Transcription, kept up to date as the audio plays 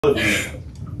Of you.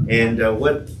 And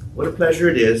what a pleasure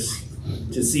it is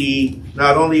to see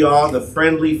not only all the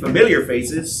friendly, familiar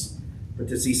faces, but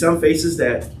to see some faces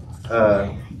that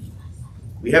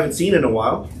we haven't seen in a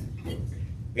while,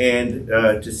 and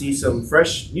to see some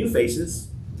fresh new faces.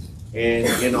 And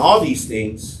in all these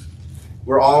things,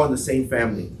 we're all in the same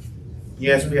family.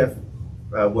 Yes, we have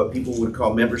what people would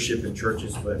call membership in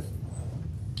churches, but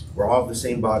we're all the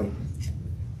same body.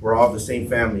 We're all the same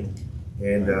family.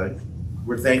 And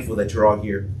we're thankful that you're all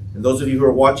here. And those of you who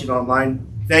are watching online,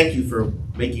 thank you for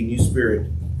making New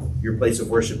Spirit your place of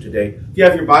worship today. If you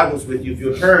have your Bibles with you, if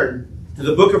you'll turn to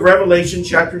the book of Revelation,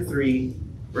 chapter 3,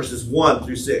 verses 1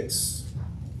 through 6.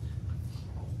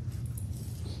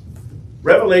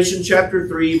 Revelation, chapter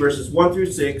 3, verses 1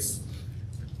 through 6.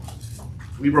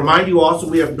 We remind you also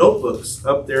we have notebooks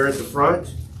up there at the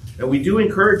front. And we do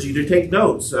encourage you to take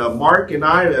notes. Mark and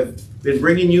I have been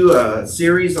bringing you a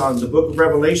series on the book of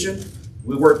Revelation.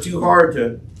 We work too hard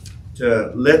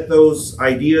to let those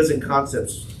ideas and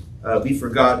concepts be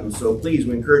forgotten. So please,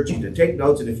 we encourage you to take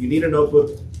notes. And if you need a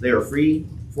notebook, they are free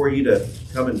for you to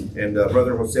come and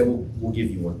Brother Jose will give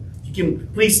you one. If you can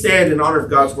please stand in honor of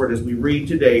God's word as we read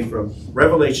today from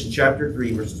Revelation chapter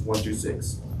 3, verses 1 through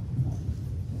 6.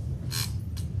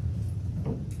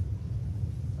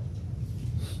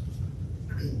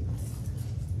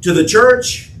 To the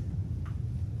church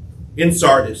in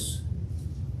Sardis.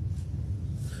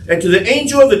 And to the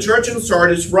angel of the church in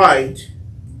Sardis write,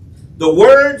 the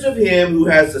words of him who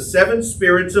has the 7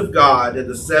 spirits of God and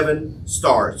the 7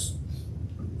 stars.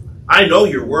 I know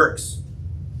your works.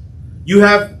 You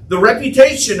have the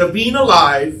reputation of being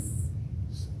alive,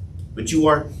 but you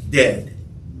are dead.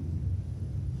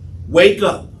 Wake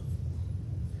up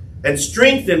and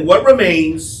strengthen what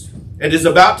remains and is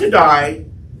about to die,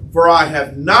 for I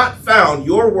have not found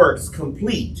your works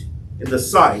complete in the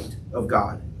sight of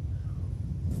God.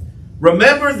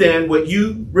 Remember then what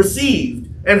you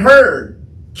received and heard.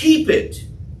 Keep it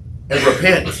and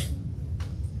repent.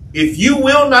 If you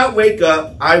will not wake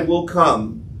up, I will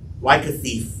come like a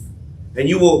thief, and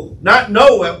you will not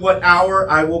know at what hour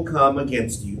I will come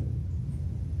against you.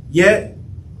 Yet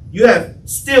you have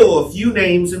still a few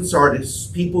names in Sardis,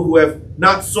 people who have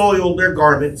not soiled their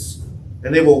garments,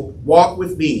 and they will walk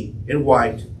with me in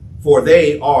white, for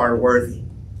they are worthy.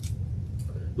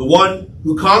 The one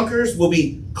who conquers will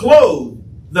be clothed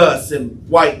thus in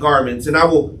white garments, and I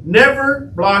will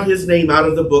never blot his name out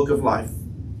of the book of life.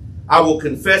 I will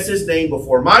confess his name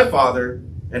before my Father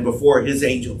and before his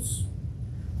angels.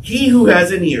 He who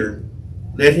has an ear,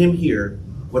 let him hear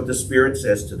what the Spirit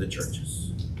says to the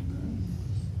churches.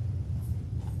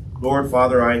 Lord,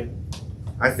 Father, I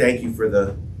thank you for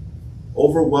the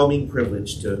overwhelming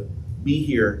privilege to be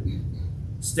here,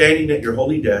 standing at your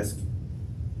holy desk,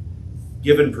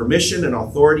 given permission and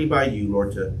authority by you,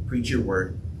 Lord, to preach your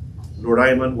word. Lord, I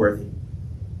am unworthy.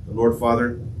 And Lord,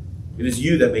 Father, it is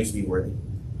you that makes me worthy.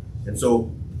 And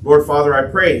so, Lord, Father, I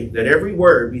pray that every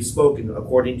word be spoken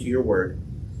according to your word,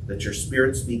 that your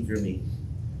Spirit speak through me.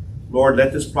 Lord,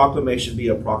 let this proclamation be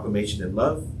a proclamation in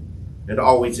love and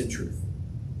always in truth.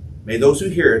 May those who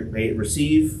hear it, may it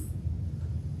receive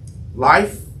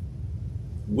life,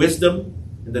 wisdom,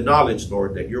 and the knowledge,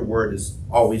 Lord, that your word is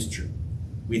always true.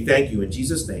 We thank you in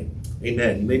Jesus' name.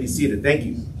 Amen. You may be seated. Thank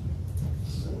you.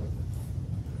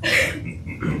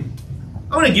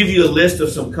 I want to give you a list of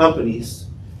some companies,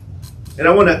 and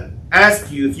I want to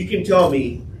ask you if you can tell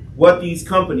me what these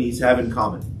companies have in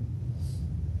common.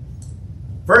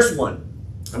 First one,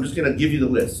 I'm just going to give you the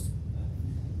list.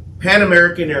 Pan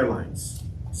American Airlines.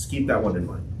 Just keep that one in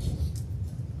mind.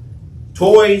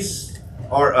 Toys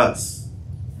R Us.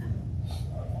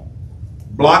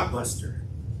 Blockbuster.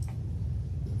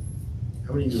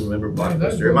 How many of you remember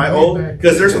Blockbuster? Am I old?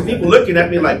 Because there's some people looking at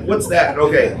me like, what's that?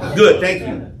 Okay, good, thank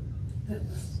you.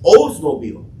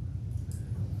 Oldsmobile.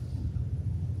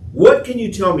 What can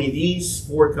you tell me these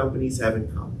 4 companies have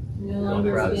in common? No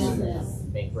longer business.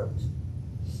 Bankrupt.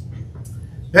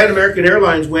 Pan American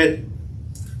Airlines went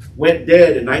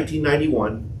dead in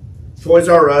 1991. Toys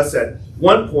R Us at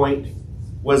one point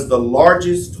was the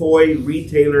largest toy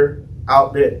retailer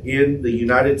outlet in the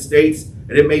United States,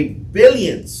 and it made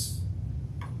billions.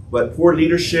 But poor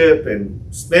leadership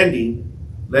and spending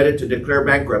led it to declare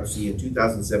bankruptcy in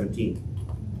 2017.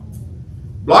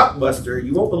 Blockbuster,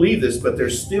 you won't believe this, but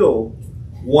there's still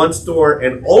one store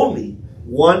and only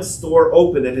one store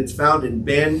open, and it's found in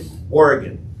Bend,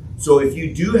 Oregon. So if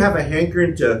you do have a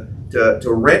hankering to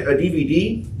rent a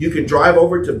DVD, you can drive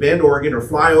over to Bend, Oregon, or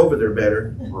fly over there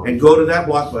better and go to that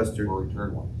Blockbuster.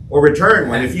 Or return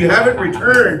one. If you haven't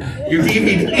returned your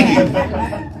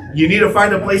DVD, you need to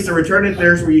find a place to return it.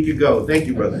 There's where you could go. Thank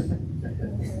you, brother.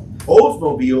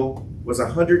 Oldsmobile was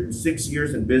 106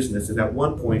 years in business, and at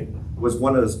one point was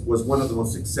one of the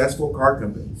most successful car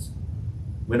companies.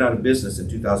 Went out of business in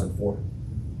 2004.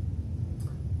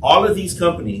 All of these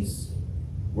companies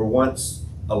were once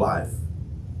alive.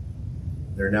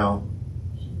 They're now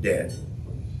dead.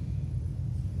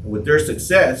 And with their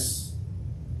success,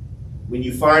 when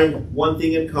you find one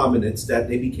thing in common, it's that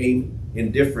they became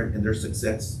indifferent in their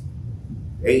success.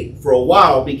 They, for a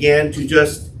while, began to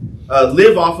just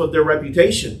live off of their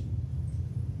reputation.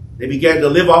 They began to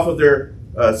live off of their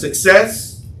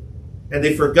success, and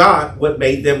they forgot what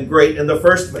made them great in the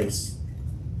first place.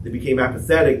 They became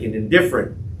apathetic and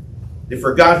indifferent. They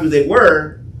forgot who they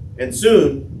were, and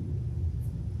soon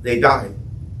they died.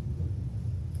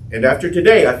 And after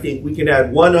today, I think we can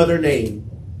add one other name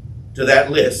to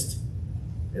that list,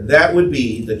 and that would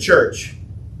be the church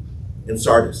in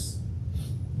Sardis.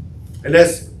 And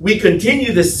as we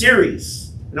continue this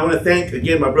series, and I want to thank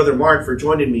again my brother Mark for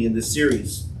joining me in this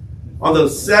series on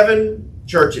those 7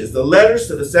 churches, the letters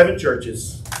to the 7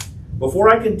 churches. Before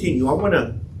I continue, I want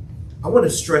to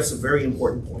stress a very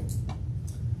important point.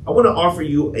 I want to offer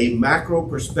you a macro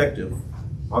perspective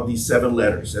on these 7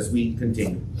 letters as we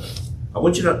continue. I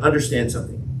want you to understand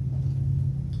something.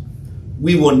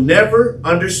 We will never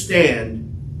understand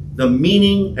the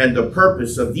meaning and the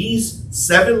purpose of these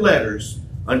 7 letters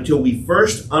until we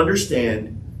first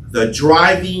understand the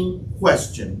driving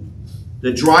question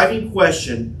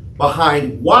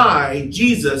behind why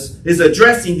Jesus is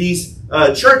addressing these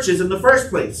churches in the first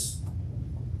place.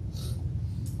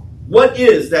 What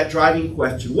is that driving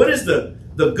question? What is the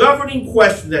governing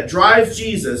question that drives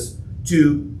Jesus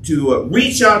to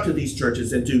reach out to these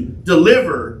churches and to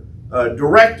deliver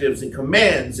directives and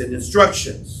commands and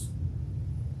instructions?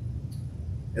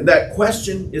 And that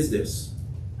question is this: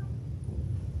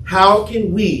 how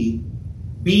can we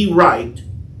be right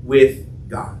with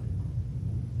God?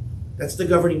 That's the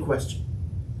governing question.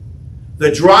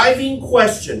 The driving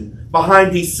question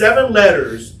behind these 7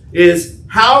 letters is,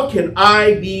 how can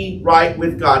I be right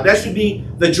with God? That should be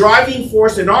the driving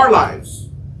force in our lives.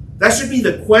 That should be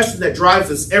the question that drives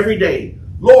us every day.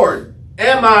 Lord,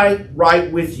 am I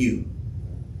right with you?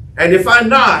 And if I'm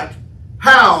not,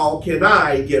 how can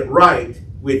I get right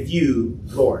with you,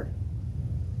 Lord?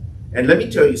 And let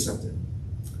me tell you something.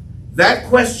 That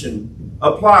question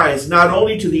applies not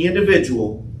only to the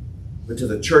individual, but to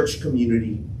the church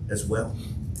community as well.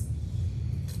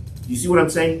 You see what I'm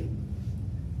saying?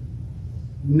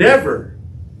 Never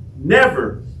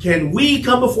can we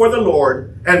come before the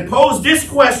Lord and pose this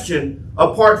question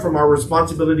apart from our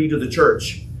responsibility to the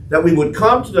church. That we would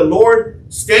come to the Lord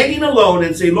standing alone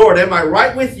and say, Lord, am I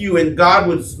right with you? And God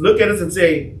would look at us and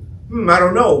say, I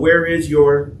don't know. Where is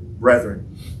your brethren?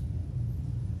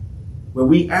 When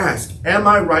we ask, am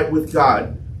I right with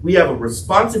God? We have a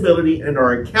responsibility and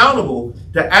are accountable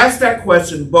to ask that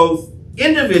question both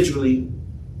individually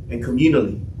and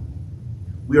communally.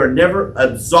 We are never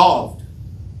absolved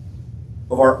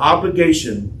of our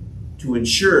obligation to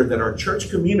ensure that our church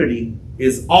community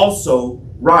is also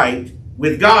right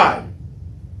with God.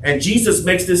 And Jesus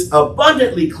makes this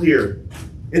abundantly clear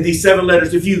in these 7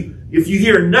 letters. If you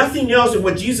hear nothing else in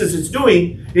what Jesus is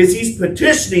doing, is he's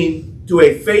petitioning to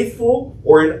a faithful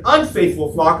or an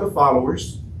unfaithful flock of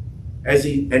followers,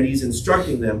 and he's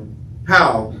instructing them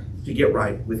how to get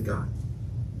right with God.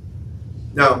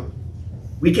 Now,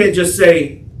 we can't just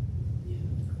say,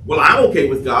 well, I'm okay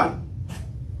with God.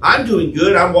 I'm doing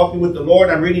good. I'm walking with the Lord.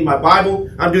 I'm reading my Bible.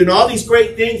 I'm doing all these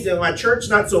great things. In my church,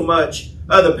 not so much.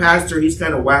 The pastor, he's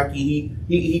kind of wacky.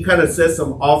 He kind of says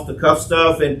some off-the-cuff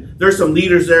stuff. And there's some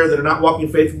leaders there that are not walking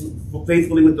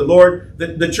faithfully with the Lord.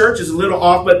 The church is a little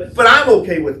off, but I'm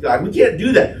okay with God. We can't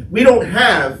do that. We don't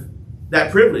have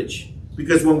that privilege.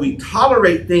 Because when we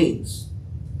tolerate things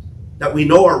that we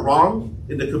know are wrong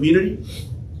in the community,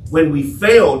 when we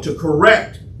fail to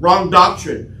correct wrong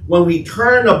doctrine, when we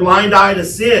turn a blind eye to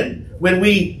sin, when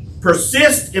we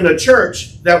persist in a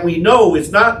church that we know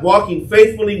is not walking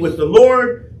faithfully with the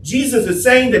Lord, Jesus is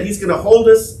saying that he's going to hold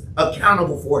us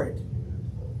accountable for it.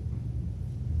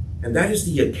 And that is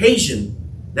the occasion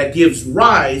that gives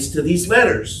rise to these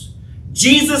letters.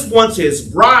 Jesus wants his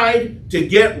bride to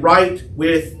get right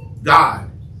with God.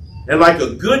 And like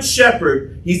a good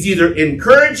shepherd, he's either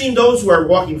encouraging those who are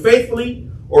walking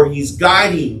faithfully or he's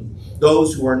guiding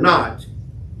those who are not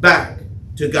back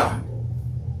to God.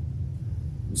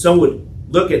 Some would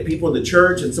look at people in the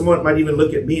church, and someone might even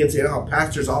look at me and say, oh,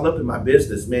 pastor's all up in my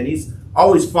business, man. He's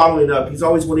always following up. He's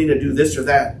always wanting to do this or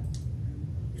that.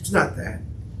 It's not that.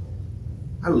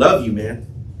 I love you, man.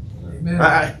 Amen.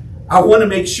 I want to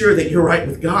make sure that you're right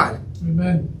with God.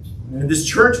 Amen. And this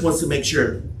church wants to make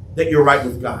sure that you're right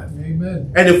with God.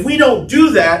 Amen. And if we don't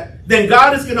do that, then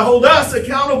God is going to hold us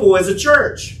accountable as a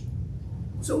church.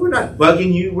 So we're not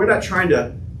bugging you. We're not trying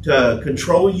to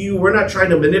control you. We're not trying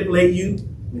to manipulate you.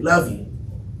 We love you.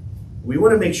 We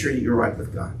want to make sure that you're right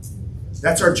with God.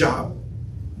 That's our job.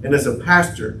 And as a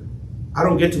pastor, I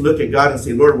don't get to look at God and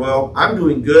say, Lord, well, I'm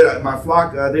doing good. My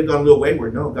flock, they've gone a little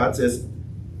wayward. No, God says,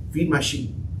 feed my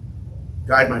sheep.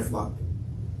 Guide my flock.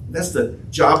 That's the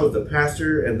job of the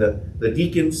pastor and the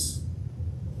deacons,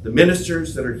 the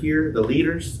ministers that are here, the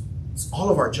leaders. It's all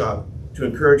of our job to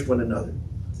encourage one another.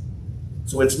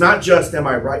 So it's not just, am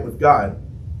I right with God,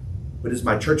 but is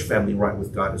my church family right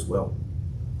with God as well?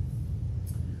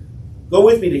 Go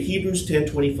with me to Hebrews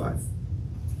 10:25.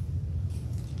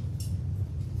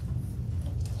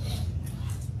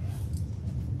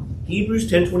 Hebrews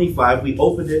 10:25, we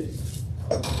opened it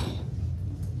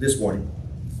this morning.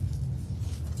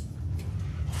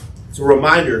 It's a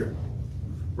reminder.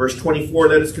 Verse 24,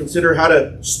 let us consider how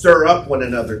to stir up one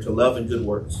another to love and good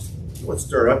works. You know what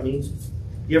stir up means?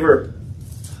 You ever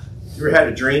had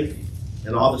a drink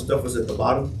and all the stuff was at the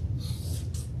bottom?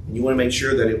 And you want to make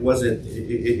sure that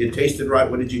it tasted right.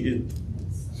 What did you do?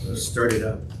 You stirred it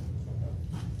up.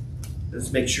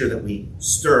 Let's make sure that we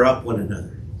stir up one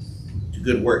another to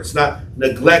good works. Not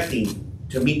neglecting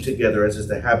to meet together as is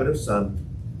the habit of some,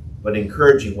 but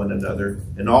encouraging one another,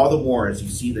 and all the more as you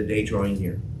see the day drawing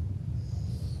near.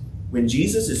 When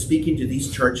Jesus is speaking to these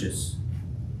churches,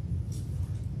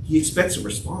 he expects a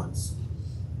response.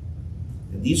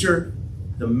 And these are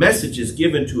the messages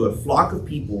given to a flock of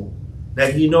people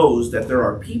that he knows that there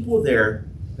are people there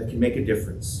that can make a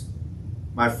difference.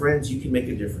 My friends, you can make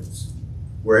a difference.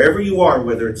 Wherever you are,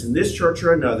 whether it's in this church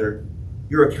or another,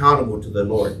 you're accountable to the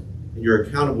Lord and you're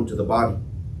accountable to the body.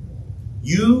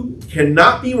 You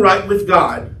cannot be right with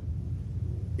God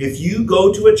if you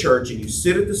go to a church and you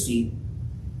sit at the seat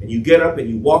and you get up and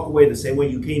you walk away the same way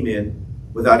you came in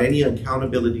without any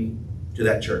accountability to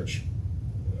that church.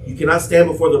 You cannot stand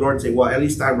before the Lord and say, well, at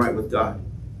least I'm right with God.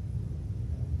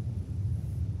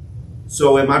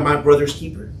 So am I my brother's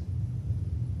keeper?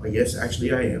 Well, yes,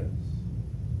 actually I am.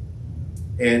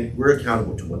 And we're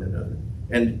accountable to one another.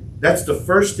 And that's the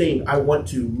first thing I want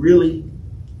to really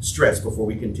stress before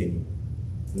we continue.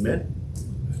 Amen?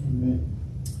 Amen.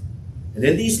 And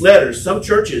in these letters, there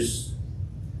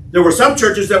were some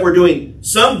churches that were doing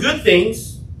some good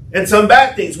things and some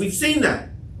bad things. We've seen that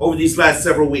over these last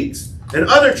several weeks. And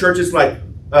other churches like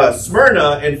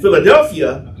Smyrna and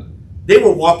Philadelphia, they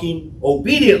were walking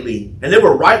obediently and they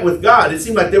were right with God. It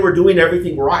seemed like they were doing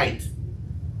everything right.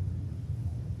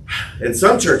 And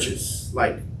some churches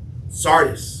like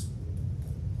Sardis,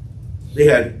 they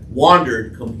had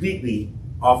wandered completely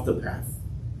off the path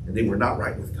and they were not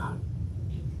right with God.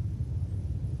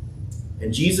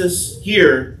 And Jesus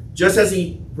here, just as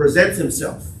he presents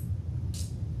himself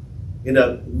in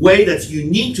a way that's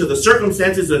unique to the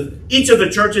circumstances of each of the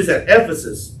churches at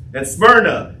Ephesus and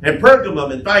Smyrna and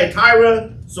Pergamum and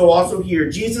Thyatira, so also here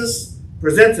Jesus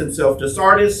presents himself to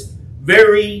Sardis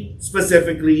very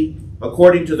specifically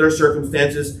according to their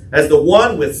circumstances as the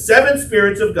one with 7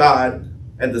 spirits of God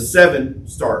and the 7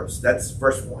 stars. That's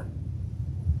verse 1.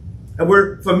 And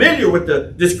we're familiar with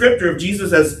the descriptor of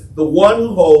Jesus as the one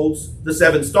who holds the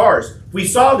 7 stars. We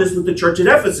saw this with the church at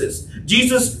Ephesus.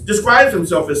 Jesus describes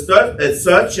himself as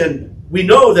such, and we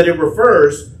know that it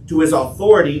refers to his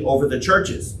authority over the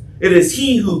churches. It is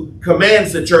he who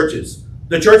commands the churches.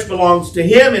 The church belongs to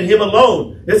him and him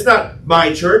alone. It's not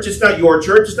my church. It's not your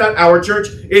church. It's not our church.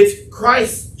 It's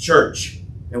Christ's church.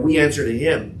 And we answer to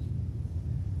him.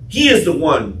 He is the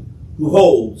one who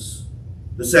holds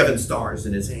the 7 stars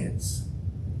in his hands.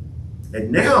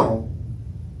 And now,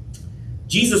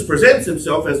 Jesus presents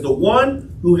himself as the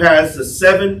one who has the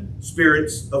 7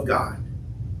 spirits of God.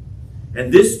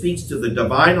 And this speaks to the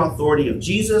divine authority of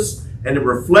Jesus, and it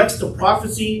reflects the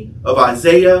prophecy of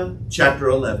Isaiah chapter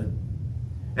 11.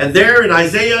 And there in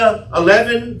Isaiah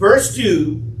 11, verse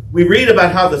 2, we read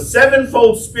about how the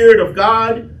 7-fold Spirit of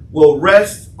God will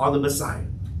rest on the Messiah.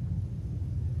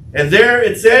 And there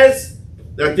it says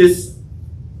that this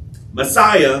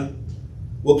Messiah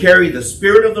will carry the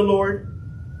Spirit of the Lord,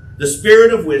 the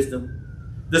Spirit of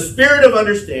wisdom, the Spirit of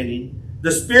understanding,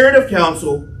 the Spirit of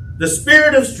counsel, the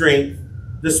Spirit of strength,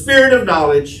 the Spirit of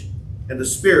knowledge, and the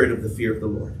Spirit of the fear of the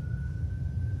Lord.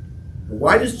 And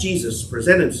why does Jesus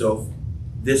present himself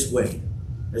this way,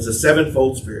 as a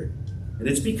 7-fold Spirit? And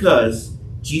it's because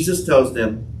Jesus tells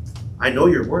them, I know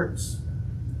your works.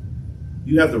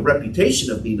 You have the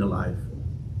reputation of being alive,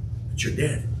 but you're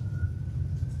dead.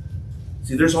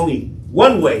 See, there's only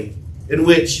one way in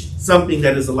which something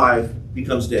that is alive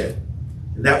becomes dead.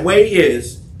 And that way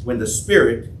is when the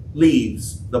Spirit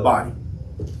leaves the body.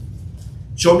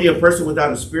 Show me a person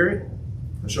without a spirit,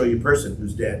 I'll show you a person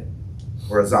who's dead,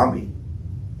 or a zombie.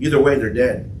 Either way, they're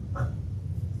dead.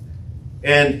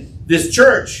 And this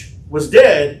church was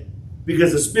dead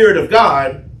because the Spirit of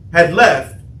God had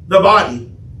left the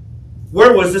body.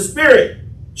 Where was the Spirit?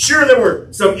 Sure, there were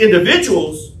some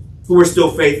individuals who were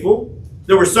still faithful.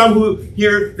 There were some who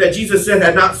here that Jesus said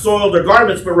had not soiled their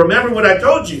garments. But remember what I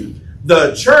told you.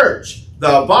 The church,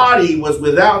 the body, was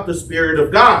without the Spirit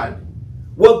of God.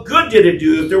 What good did it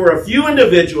do if there were a few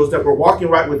individuals that were walking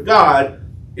right with God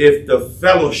if the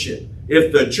fellowship,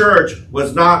 if the church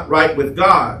was not right with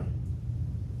God?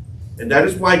 And that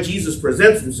is why Jesus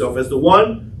presents himself as the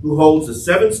one who holds the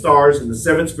 7 stars and the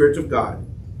 7 spirits of God.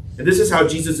 And this is how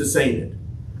Jesus is saying it.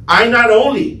 I not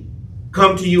only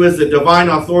come to you as the divine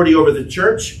authority over the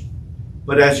church,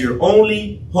 but as your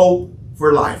only hope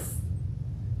for life.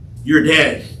 You're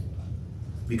dead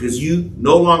because you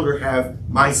no longer have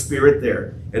my Spirit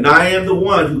there. And I am the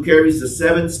one who carries the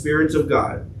 7 spirits of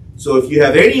God. So if you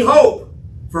have any hope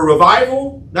for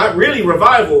revival, not really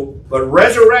revival, but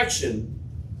resurrection,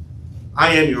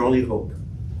 I am your only hope.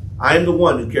 I am the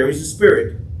one who carries the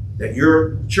Spirit that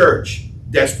your church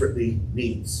desperately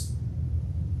needs.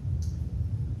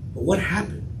 But what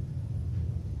happened?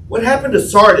 What happened to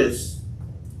Sardis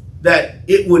that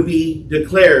it would be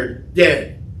declared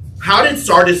dead? How did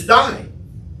Sardis die?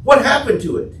 What happened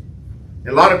to it? And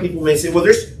a lot of people may say, well,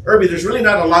 there's really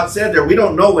not a lot said there. We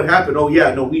don't know what happened. Oh,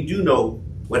 yeah, no, we do know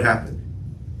what happened.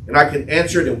 And I can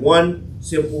answer it in one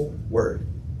simple word.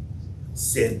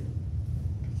 Sin.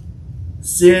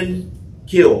 Sin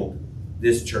killed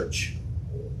this church.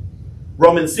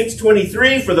 Romans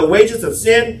 6:23, for the wages of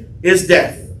sin is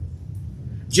death.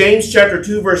 James chapter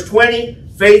 2, verse 20,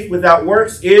 faith without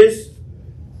works is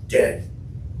dead.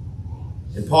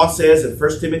 And Paul says in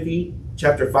 1 Timothy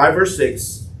chapter 5, verse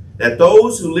 6, that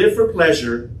those who live for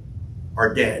pleasure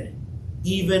are dead,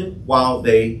 even while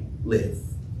they live.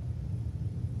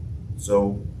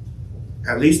 So,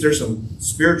 at least there's some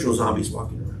spiritual zombies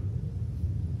walking around.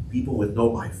 People with no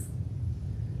life.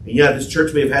 And yeah, this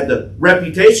church may have had the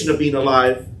reputation of being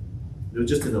alive. It was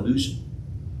just an illusion.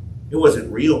 It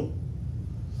wasn't real.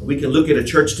 We can look at a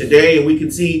church today and we can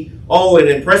see, oh, an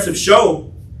impressive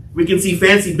show. We can see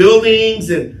fancy buildings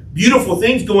and beautiful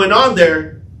things going on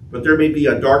there. But there may be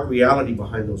a dark reality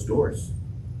behind those doors.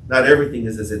 Not everything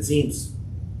is as it seems.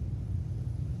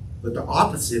 But the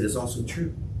opposite is also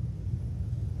true.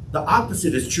 The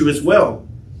opposite is true as well.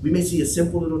 We may see a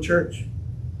simple little church.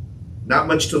 Not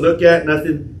much to look at,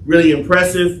 nothing really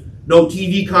impressive, no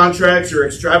TV contracts or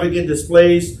extravagant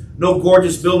displays, no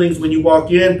gorgeous buildings when you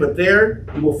walk in, but there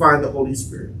you will find the Holy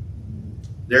Spirit.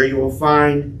 There you will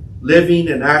find living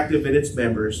and active in its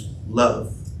members,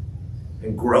 love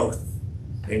and growth,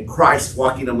 and Christ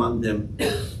walking among them,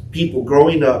 people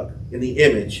growing up in the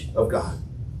image of God.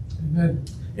 Amen.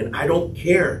 And I don't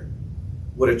care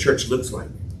what a church looks like.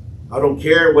 I don't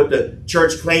care what the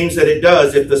church claims that it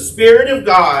does. If the Spirit of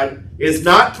God is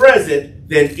not present,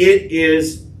 then it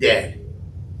is dead.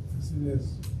 Yes, it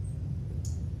is.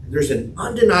 There's an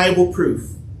undeniable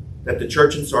proof that the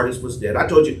church in Sardis was dead. I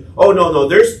told you, oh, no,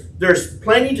 there's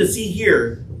plenty to see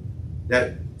here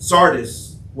that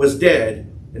Sardis was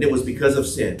dead, and it was because of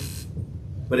sin.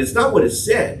 But it's not what is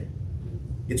said.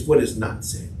 It's what is not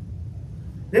said.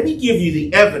 Let me give you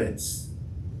the evidence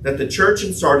that the church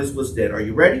in Sardis was dead. Are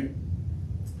you ready?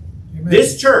 Amen.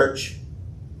 This church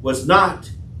was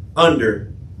not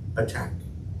under attack.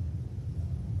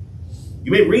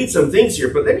 You may read some things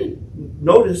here, but let me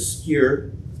notice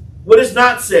here what is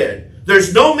not said.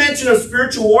 There's no mention of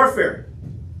spiritual warfare.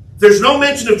 There's no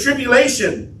mention of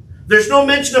tribulation. There's no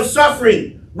mention of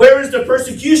suffering. Where is the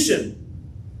persecution?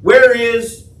 Where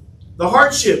is the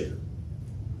hardship?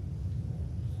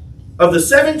 Of the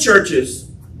 7 churches,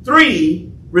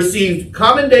 3 received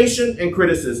commendation and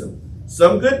criticism.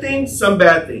 Some good things, some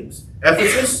bad things.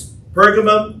 Ephesus,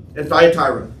 Pergamum, and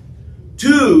Thyatira.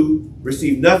 2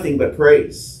 received nothing but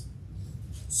praise.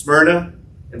 Smyrna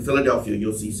and Philadelphia,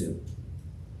 you'll see soon.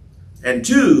 And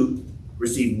 2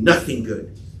 received nothing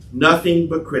good, nothing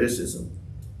but criticism.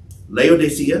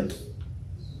 Laodicea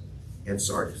and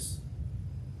Sardis.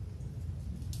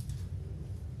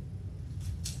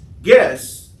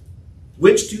 Guess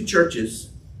which 2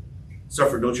 churches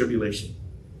suffered no tribulation?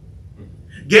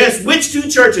 Guess which 2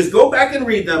 churches? Go back and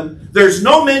read them. There's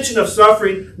no mention of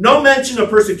suffering, no mention of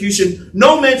persecution,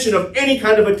 no mention of any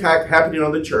kind of attack happening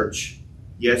on the church.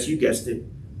 Yes, you guessed it.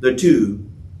 The 2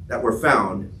 that were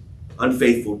found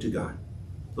unfaithful to God.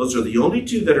 Those are the only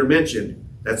 2 that are mentioned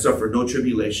that suffered no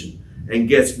tribulation. And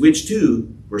guess which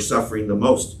 2 were suffering the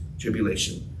most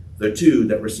tribulation? the two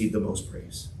that received the most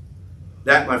praise.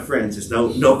 That, my friends, is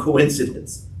no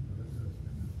coincidence.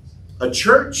 A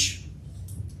church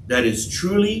that is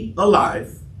truly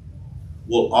alive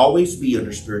will always be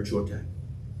under spiritual attack.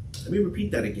 Let me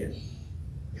repeat that again.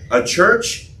 A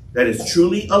church that is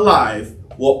truly alive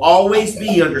will always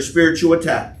be under spiritual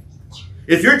attack.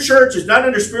 If your church is not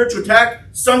under spiritual attack,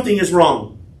 something is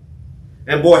wrong.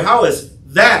 And boy, how is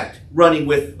that running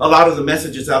with a lot of the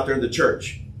messages out there in the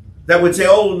church? That would say,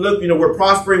 oh, look, we're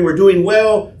prospering, we're doing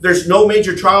well, there's no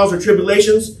major trials or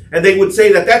tribulations. And they would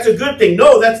say that that's a good thing.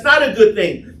 No, that's not a good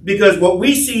thing. Because what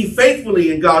we see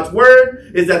faithfully in God's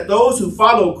word is that those who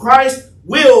follow Christ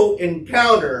will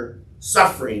encounter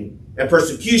suffering and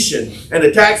persecution and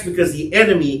attacks because the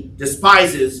enemy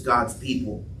despises God's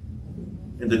people.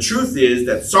 And the truth is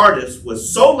that Sardis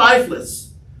was so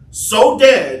lifeless, so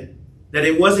dead, that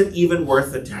it wasn't even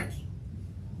worth attacking.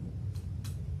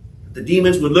 The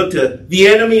demons would look to the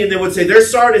enemy and they would say,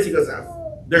 there's Sardis. He goes,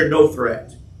 oh, they're no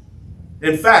threat.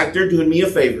 In fact, they're doing me a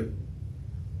favor.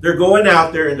 They're going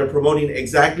out there and they're promoting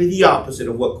exactly the opposite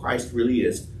of what Christ really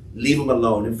is. Leave them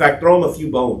alone. In fact, throw them a few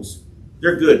bones.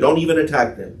 They're good. Don't even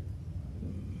attack them.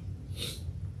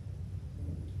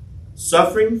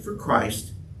 Suffering for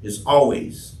Christ is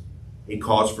always a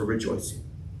cause for rejoicing.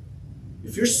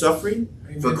 If you're suffering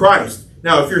for Christ,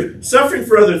 now if you're suffering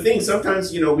for other things,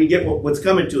 sometimes, we get what's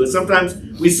coming to us.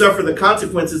 Sometimes we suffer the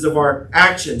consequences of our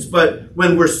actions. But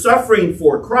when we're suffering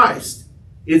for Christ,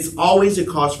 it's always a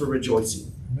cause for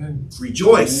rejoicing. Amen.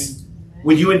 Rejoice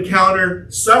when you encounter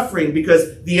suffering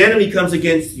because the enemy comes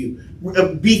against you.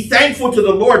 Be thankful to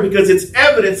the Lord because it's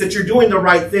evidence that you're doing the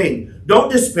right thing.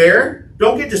 Don't despair.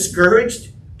 Don't get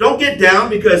discouraged. Don't get down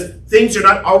because things are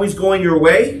not always going your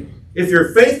way. If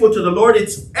you're faithful to the Lord,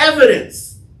 it's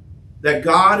evidence that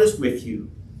God is with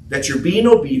you, that you're being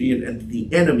obedient, and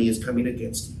the enemy is coming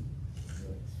against you.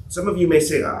 Some of you may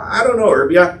say, I don't know,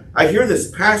 Irby. I hear this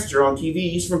pastor on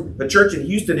TV. He's from a church in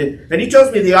Houston, and he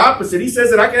tells me the opposite. He says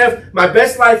that I can have my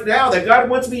best life now, that God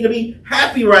wants me to be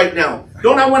happy right now.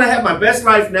 Don't I want to have my best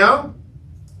life now?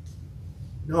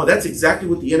 No, that's exactly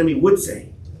what the enemy would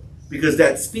say, because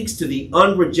that speaks to the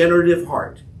unregenerative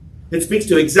heart. It speaks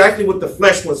to exactly what the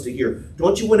flesh wants to hear.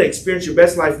 Don't you want to experience your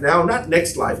best life now? Not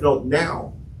next life. No,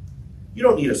 now. You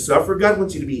don't need to suffer. God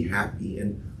wants you to be happy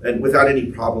and without any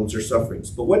problems or sufferings.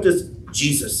 But what does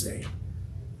Jesus say?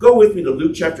 Go with me to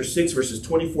Luke chapter 6, verses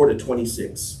 24 to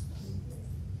 26.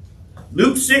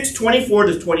 Luke 6, 24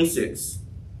 to 26.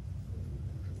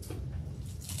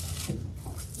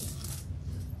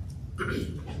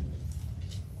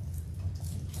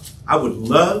 I would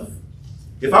love,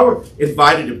 if I were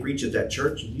invited to preach at that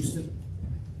church in Houston,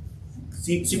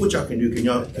 see what y'all can do.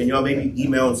 Can y'all maybe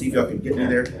email and see if y'all can get me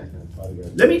there?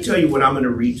 Let me tell you what I'm going to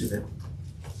read to them.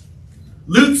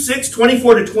 Luke 6,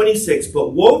 24 to 26. But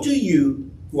woe to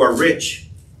you who are rich,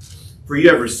 for you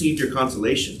have received your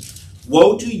consolation.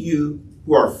 Woe to you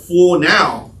who are full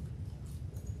now,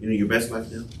 your best life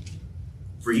now,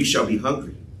 for you shall be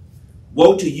hungry.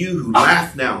 Woe to you who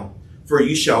laugh now, for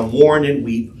you shall mourn and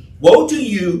weep. Woe to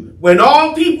you when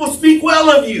all people speak well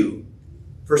of you,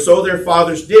 for so their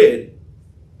fathers did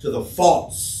to the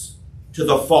false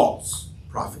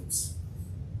prophets.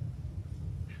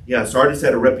 Yeah, Sardis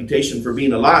had a reputation for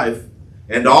being alive,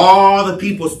 and all the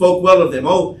people spoke well of them.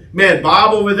 Oh, man,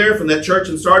 Bob over there from that church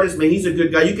in Sardis, man, he's a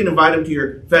good guy. You can invite him to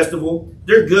your festival.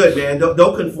 They're good, man.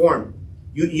 They'll conform.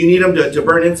 You need them to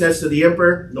burn incense to the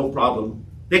emperor? No problem.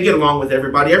 They get along with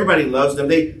everybody. Everybody loves them.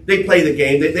 They play the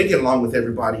game. They get along with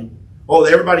everybody. Oh,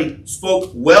 everybody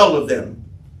spoke well of them.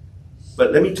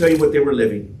 But let me tell you what they were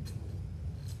living.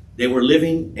 They were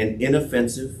living an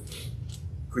inoffensive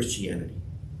Christianity.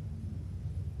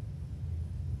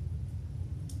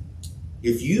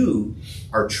 If you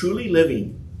are truly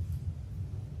living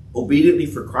obediently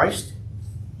for Christ,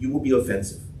 you will be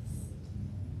offensive.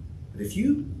 But if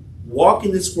you walk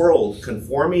in this world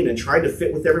conforming and trying to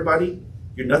fit with everybody,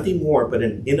 you're nothing more but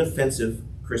an inoffensive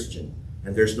Christian.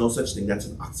 And there's no such thing. That's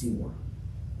an oxymoron.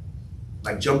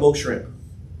 Like jumbo shrimp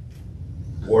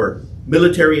or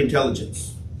military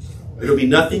intelligence. It'll be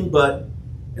nothing but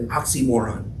an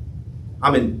oxymoron.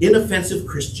 I'm an inoffensive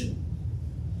Christian.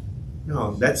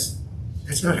 No, that's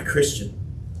not a Christian.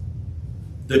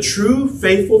 The true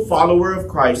faithful follower of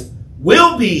Christ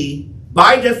will be,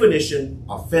 by definition,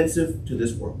 offensive to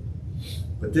this world.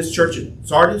 But this church in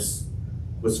Sardis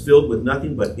was filled with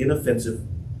nothing but inoffensive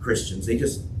Christians. They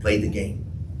just played the game.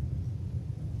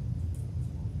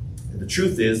 And the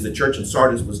truth is, the church in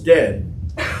Sardis was dead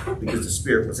because the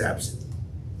Spirit was absent.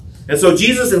 And so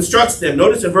Jesus instructs them.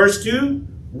 Notice in verse 2,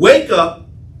 wake up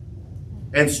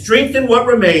and strengthen what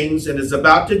remains and is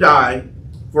about to die,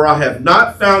 for I have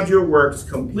not found your works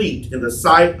complete in the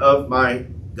sight of my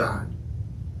God.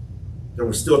 There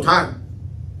was still time.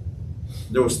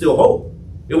 There was still hope.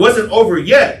 It wasn't over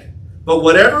yet, but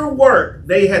whatever work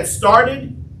they had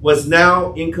started was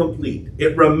now incomplete.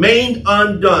 It remained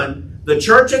undone. The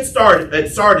church at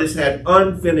Sardis had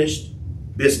unfinished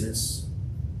business.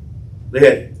 They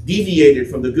had deviated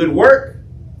from the good work,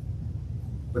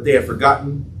 but they had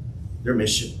forgotten their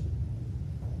mission.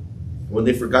 When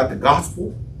they forgot the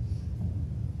gospel,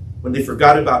 when they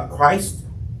forgot about Christ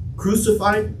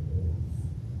crucified,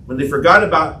 when they forgot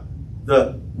about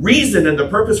the reason and the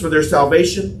purpose for their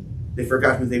salvation, they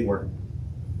forgot who they were.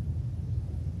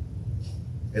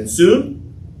 And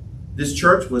soon, this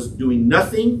church was doing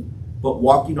nothing but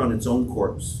walking on its own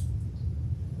corpse.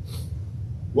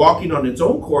 Walking on its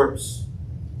own corpse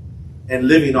and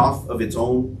living off of its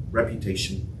own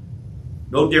reputation.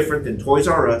 No different than Toys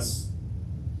R Us,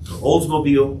 or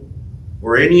Oldsmobile,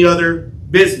 or any other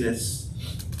business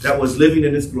that was living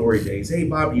in its glory days. Hey,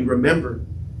 Bob, you remember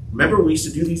when we used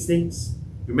to do these things?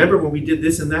 Remember when we did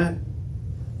this and that?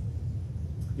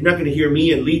 You're not going to hear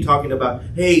me and Lee talking about,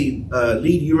 hey,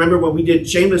 Lee, do you remember when we did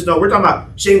Shameless? No, we're talking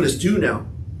about Shameless 2 now.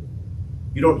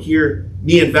 You don't hear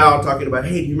me and Val talking about,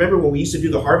 hey, do you remember when we used to do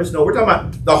the harvest? No, we're talking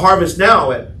about the harvest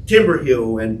now at Timber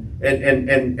Hill and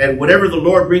whatever the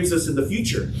Lord brings us in the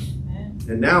future. Amen.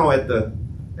 And now at the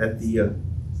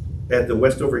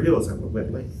Westover Hills at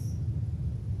Wet Lake.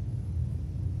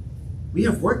 We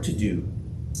have work to do.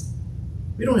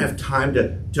 We don't have time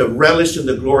to relish in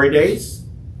the glory days.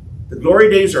 The glory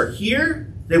days are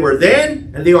here, they were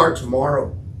then, and they are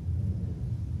tomorrow.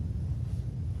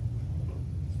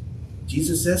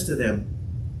 Jesus says to them,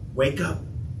 wake up.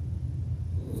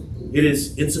 It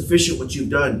is insufficient what you've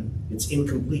done. It's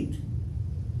incomplete.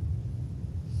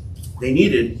 They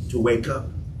needed to wake up.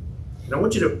 And I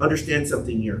want you to understand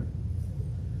something here.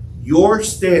 Your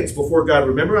stance before God,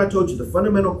 remember I told you the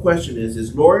fundamental question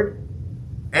is Lord,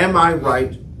 am I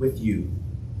right with you?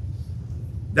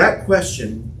 That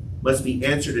question must be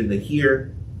answered in the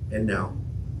here and now.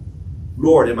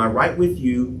 Lord, am I right with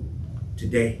you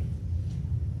today?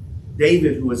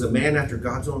 David, who was a man after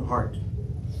God's own heart,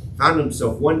 found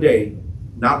himself one day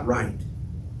not right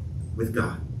with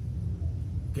God.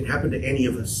 It can happen to any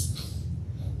of us.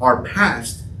 Our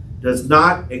past does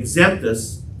not exempt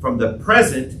us from the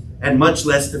present and much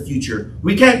less the future.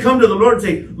 We can't come to the Lord and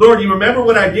say, Lord, you remember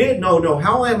what I did? No,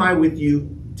 how am I with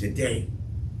you today?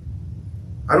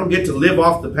 I don't get to live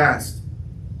off the past.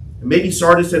 And maybe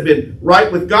Sardis had been right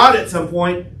with God at some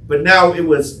point, but now it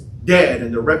was dead,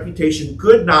 and the reputation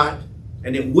could not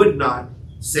and it would not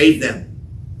save them.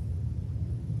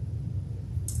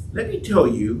 Let me tell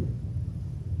you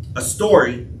a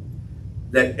story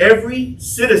that every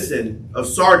citizen of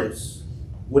Sardis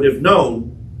would have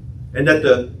known, and that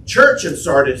the church in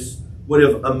Sardis would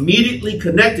have immediately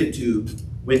connected to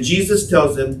when Jesus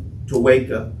tells them to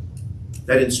wake up.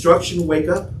 That instruction, wake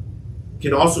up,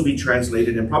 can also be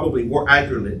translated, and probably more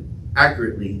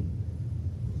accurately,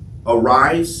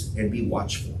 arise and be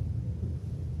watchful.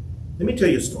 Let me tell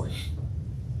you a story.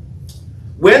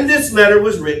 When this letter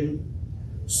was written,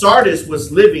 Sardis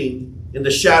was living in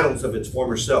the shadows of its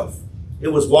former self. It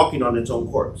was walking on its own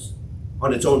corpse,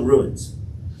 on its own ruins.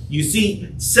 You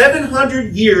see,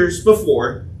 700 years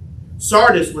before,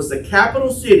 Sardis was the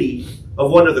capital city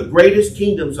of one of the greatest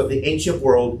kingdoms of the ancient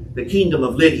world, the kingdom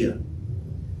of Lydia.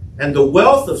 And the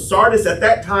wealth of Sardis at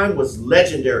that time was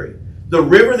legendary. The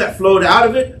river that flowed out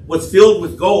of it was filled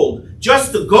with gold.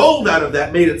 Just the gold out of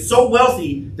that made it so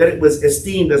wealthy that it was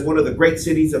esteemed as one of the great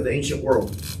cities of the ancient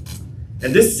world.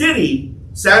 And this city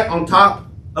sat on top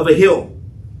of a hill.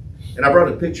 And I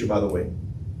brought a picture, by the way.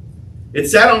 It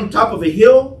sat on top of a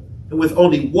hill and with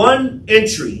only one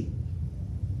entry.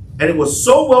 And it was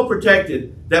so well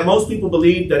protected that most people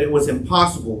believed that it was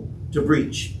impossible to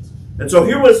breach. And so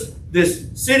here was this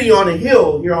city on a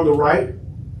hill here on the right,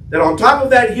 that on top of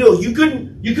that hill, you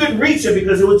couldn't reach it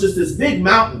because it was just this big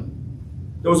mountain.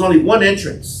 There was only one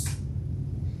entrance.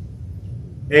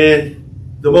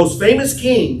 And the most famous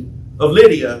king of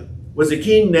Lydia was a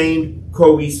king named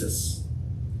Croesus.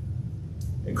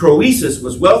 And Croesus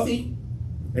was wealthy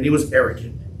and he was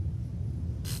arrogant.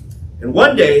 And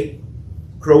one day,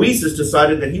 Croesus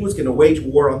decided that he was going to wage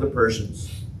war on the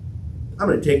Persians. I'm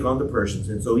going to take on the Persians.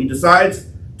 And so he decides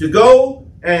to go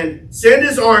and send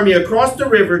his army across the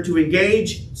river to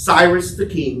engage Cyrus the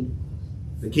king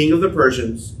of the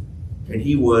Persians, and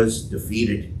he was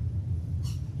defeated.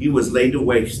 He was laid to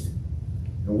waste.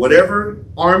 And whatever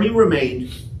army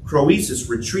remained, Croesus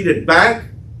retreated back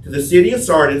to the city of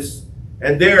Sardis,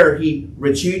 and there he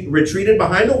retreated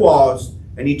behind the walls,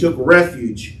 and he took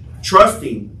refuge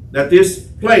trusting that this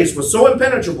place was so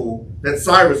impenetrable that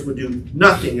Cyrus would do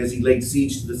nothing as he laid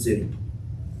siege to the city.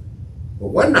 But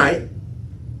one night,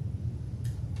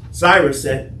 Cyrus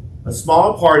sent a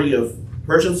small party of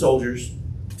Persian soldiers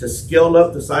to scale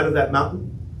up the side of that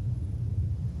mountain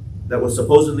that was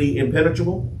supposedly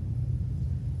impenetrable.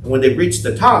 And when they reached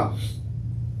the top,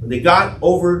 when they got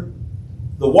over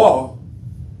the wall,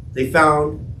 they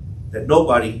found that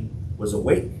nobody was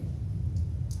awake,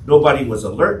 nobody was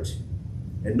alert,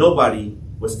 and nobody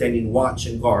was standing watch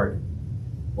and guard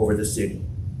over the city.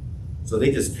 So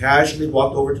they just casually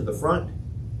walked over to the front,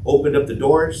 opened up the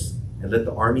doors, and let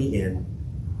the army in,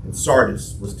 and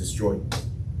Sardis was destroyed.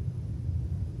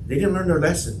 They didn't learn their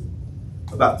lesson.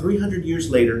 About 300 years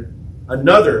later,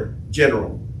 another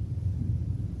general,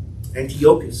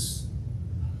 Antiochus,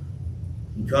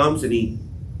 he comes and he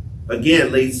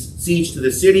again lays siege to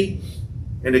the city,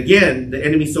 and again the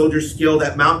enemy soldiers scale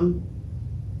that mountain.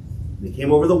 They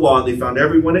came over the wall and they found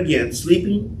everyone again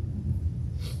sleeping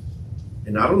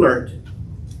and not alert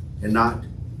and not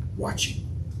watching.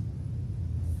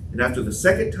 And after the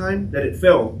second time that it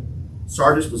fell,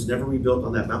 Sardis was never rebuilt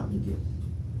on that mountain again.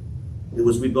 It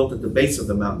was rebuilt at the base of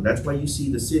the mountain. That's why you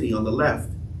see the city on the left,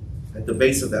 at the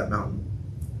base of that mountain.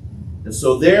 And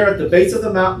so there at the base of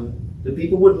the mountain, the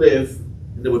people would live,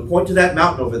 and they would point to that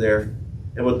mountain over there,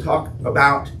 and would talk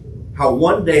about how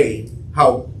one day,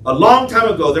 how a long time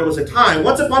ago, there was a time,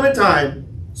 once upon a time,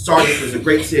 Sardis was a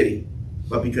great city.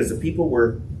 But because the people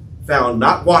were found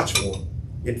not watchful,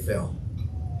 it fell.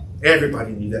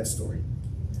 Everybody knew that story.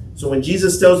 So when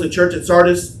Jesus tells the church at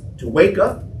Sardis to wake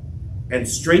up and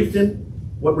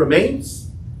strengthen what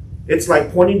remains, it's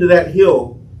like pointing to that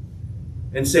hill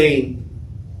and saying,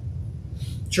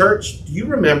 church, do you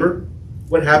remember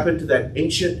what happened to that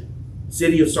ancient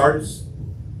city of Sardis?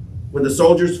 When the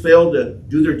soldiers failed to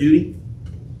do their duty?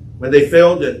 When they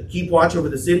failed to keep watch over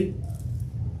the city?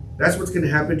 That's what's going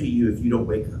to happen to you if you don't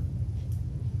wake up.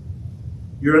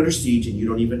 You're under siege and you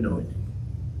don't even know it.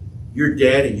 You're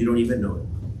dead and you don't even know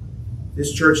it.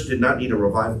 This church did not need a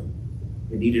revival.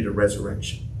 It needed a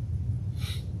resurrection.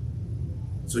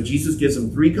 So Jesus gives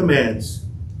them 3 commands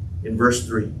in verse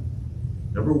 3.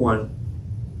 Number 1,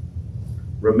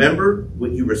 remember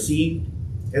what you received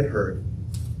and heard.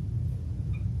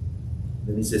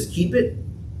 Then he says, keep it.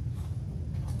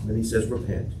 And then he says,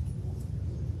 repent.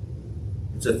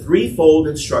 It's a threefold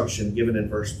instruction given in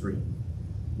verse 3.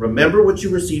 Remember what you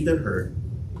received and heard.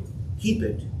 Keep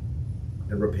it.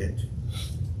 And repent.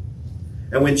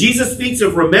 And when Jesus speaks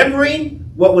of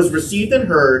remembering what was received and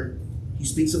heard, he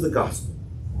speaks of the gospel.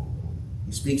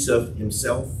 He speaks of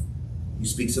himself. He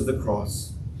speaks of the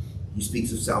cross. He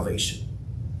speaks of salvation.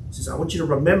 He says, I want you to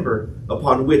remember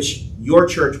upon which your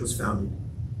church was founded.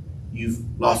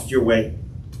 You've lost your way.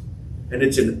 And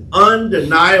it's an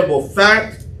undeniable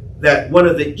fact that one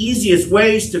of the easiest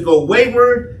ways to go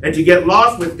wayward and to get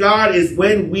lost with God is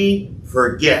when we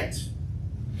forget.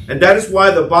 And that is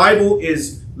why the Bible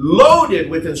is loaded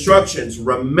with instructions.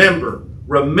 Remember,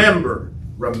 remember,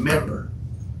 remember.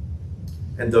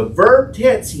 And the verb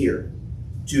tense here,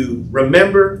 to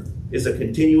remember, is a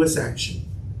continuous action.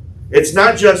 It's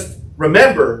not just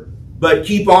remember, but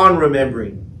keep on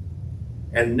remembering.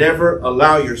 And never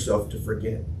allow yourself to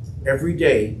forget. Every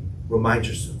day, remind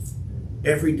yourself.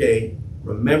 Every day,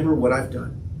 remember what I've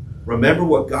done. Remember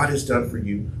what God has done for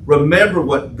you. Remember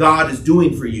what God is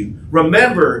doing for you.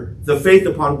 Remember the faith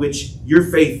upon which your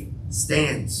faith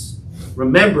stands.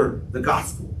 Remember the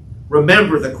gospel.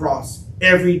 Remember the cross.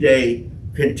 Every day,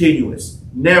 continuous.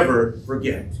 Never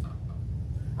forget.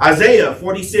 Isaiah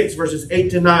 46 verses 8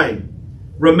 to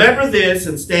 9. Remember this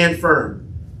and stand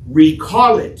firm.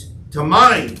 Recall it to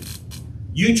mind.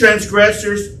 You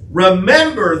transgressors,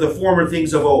 remember the former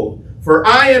things of old. For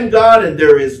I am God and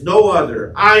there is no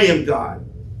other. I am God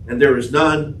and there is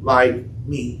none like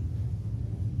me.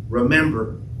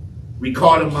 Remember,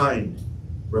 recall to mind.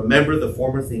 Remember the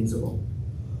former things of old.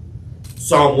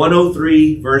 Psalm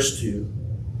 103 verse 2.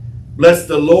 Bless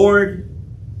the Lord,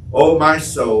 O my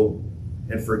soul,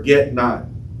 and forget not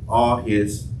all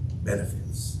his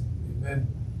benefits. Amen.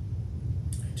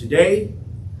 Today,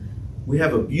 we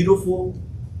have a beautiful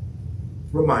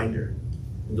reminder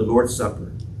in the Lord's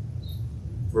Supper,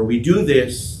 where we do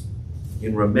this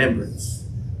in remembrance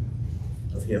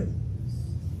of him.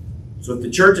 So if the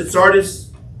church at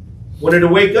Sardis wanted to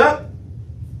wake up,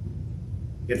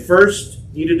 it first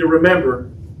needed to remember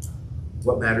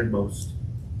what mattered most.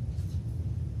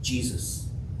 Jesus,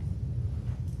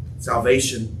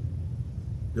 salvation,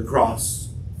 the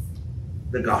cross,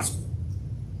 the gospel.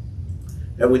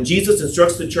 And when Jesus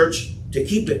instructs the church to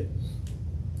keep it,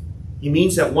 he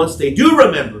means that once they do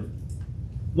remember,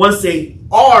 once they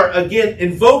are again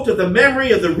invoked of the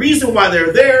memory of the reason why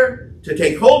they're there, to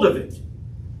take hold of it,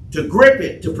 to grip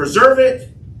it, to preserve it,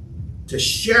 to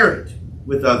share it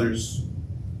with others,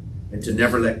 and to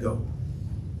never let go.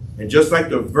 And just like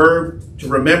the verb to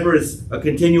remember is a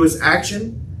continuous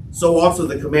action, so also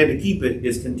the command to keep it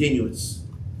is continuous.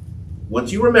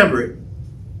 Once you remember it,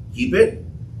 keep it.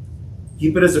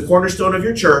 Keep it as a cornerstone of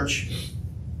your church.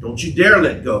 Don't you dare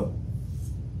let go.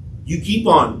 You keep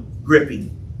on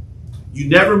gripping. You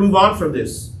never move on from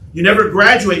this. You never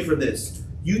graduate from this.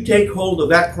 You take hold of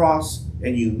that cross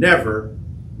and you never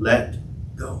let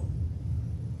go.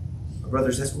 My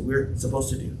brothers, that's what we're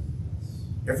supposed to do.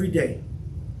 Every day.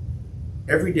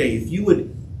 Every day. If you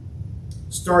would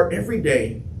start every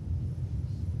day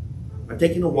by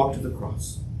taking a walk to the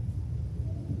cross.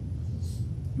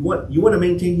 You want to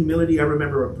maintain humility? I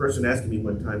remember a person asking me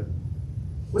one time,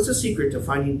 what's the secret to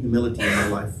finding humility in my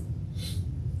life?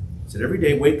 I said, every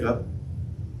day wake up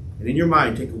and in your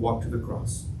mind take a walk to the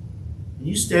cross. And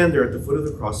you stand there at the foot of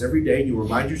the cross every day and you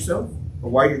remind yourself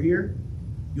of why you're here.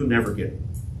 You'll never get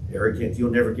arrogant. You'll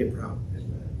never get proud.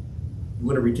 You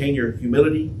want to retain your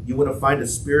humility? You want to find a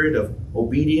spirit of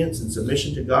obedience and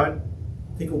submission to God?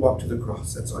 Take a walk to the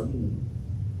cross. That's all you need.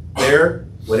 There,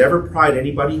 whatever pride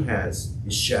anybody has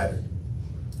is shattered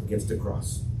against the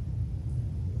cross.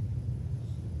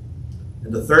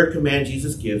 And the third command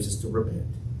Jesus gives is to repent.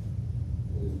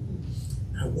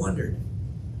 I wondered,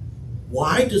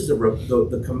 why does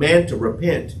the command to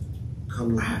repent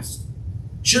come last?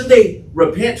 Shouldn't they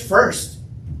repent first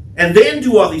and then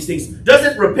do all these things?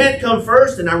 Doesn't repent come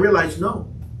first? And I realized,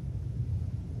 no.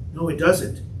 No, it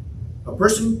doesn't. A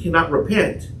person cannot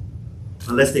repent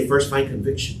unless they first find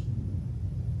conviction.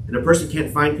 And a person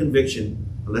can't find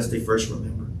conviction unless they first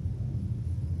remember.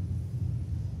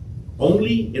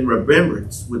 Only in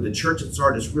remembrance would the church at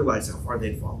Sardis realize how far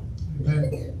they'd fallen.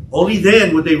 Amen. Only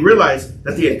then would they realize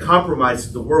that they had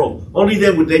compromised the world. Only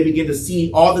then would they begin to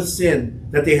see all the sin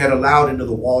that they had allowed into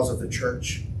the walls of the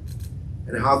church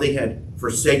and how they had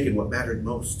forsaken what mattered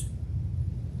most.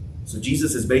 So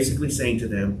Jesus is basically saying to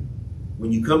them,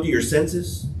 when you come to your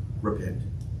senses, repent.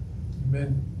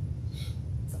 Amen.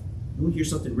 You want to hear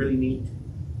something really neat?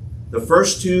 The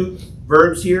first two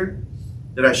verbs here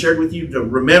that I shared with you, to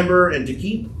remember and to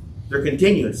keep, they're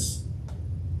continuous.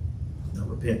 Now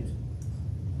repent.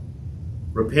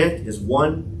 Repent is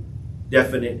one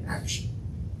definite action.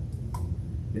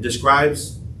 It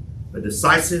describes a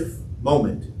decisive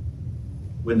moment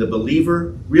when the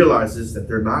believer realizes that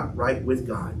they're not right with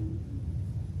God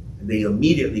and they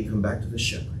immediately come back to the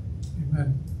shepherd.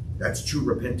 Amen. That's true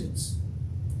repentance.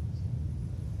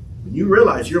 When you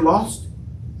realize you're lost,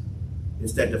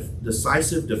 it's that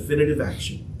decisive, definitive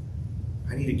action.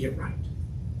 I need to get right.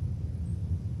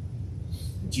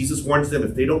 And Jesus warns them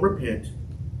if they don't repent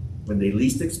when they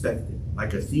least expect it,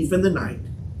 like a thief in the night,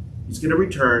 he's going to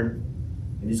return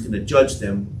and he's going to judge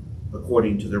them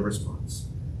according to their response.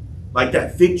 Like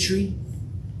that fig tree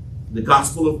in the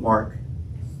Gospel of Mark.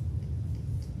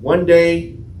 One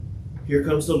day, here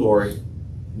comes the Lord,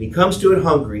 and he comes to it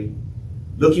hungry,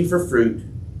 looking for fruit,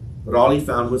 but all he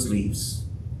found was leaves.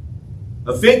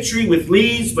 A fig tree with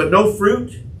leaves but no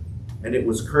fruit, and it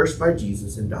was cursed by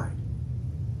Jesus and died.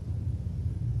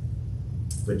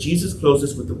 But Jesus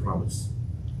closes with the promise.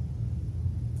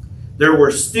 There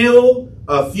were still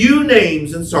a few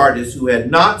names in Sardis who had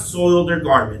not soiled their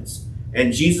garments,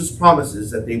 and Jesus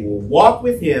promises that they will walk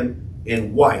with him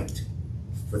in white,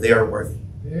 for they are worthy.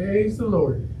 Praise the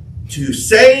Lord. To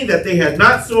say that they had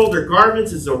not soiled their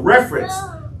garments is a reference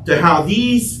to how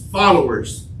these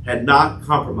followers had not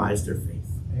compromised their faith.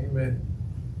 Amen.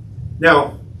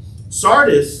 Now,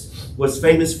 Sardis was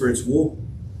famous for its wool.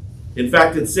 In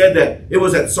fact, it said that it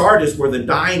was at Sardis where the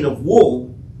dyeing of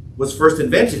wool was first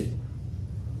invented.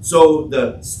 So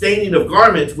the staining of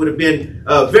garments would have been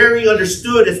very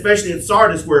understood, especially at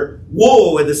Sardis where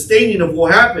wool and the staining of wool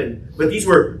happened. But these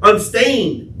were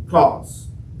unstained cloths.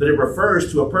 But it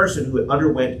refers to a person who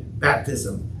underwent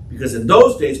baptism. Because in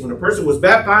those days, when a person was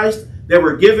baptized, they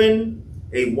were given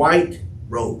a white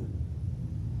robe.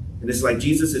 And it's like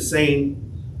Jesus is saying,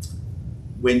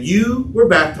 when you were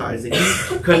baptized and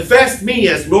you confessed me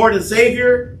as Lord and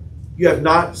Savior, you have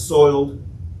not soiled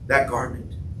that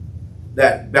garment.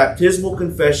 That baptismal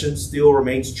confession still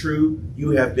remains true.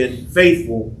 You have been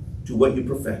faithful to what you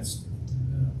professed.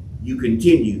 You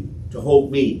continue to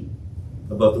hold me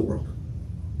above the world.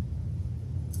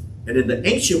 And in the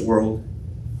ancient world,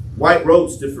 white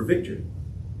robes stood for victory.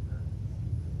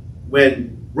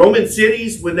 When Roman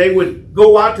cities, when they would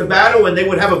go out to battle and they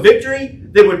would have a victory,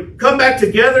 they would come back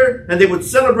together and they would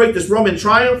celebrate this Roman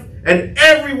triumph, and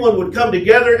everyone would come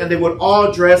together and they would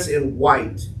all dress in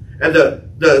white. And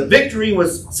the victory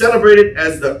was celebrated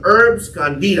as the Urbs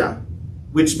Condita,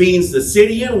 which means the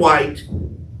city in white,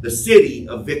 the city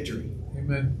of victory.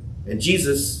 Amen. And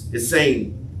Jesus is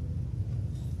saying,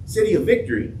 city of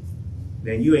victory,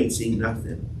 man, you ain't seen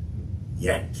nothing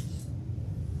yet.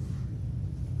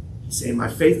 He's saying, my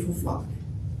faithful flock,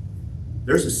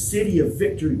 there's a city of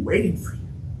victory waiting for you.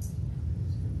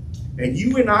 And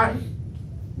you and I,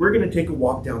 we're going to take a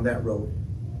walk down that road.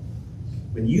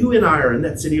 When you and I are in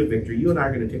that city of victory, you and I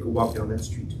are going to take a walk down that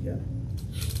street together.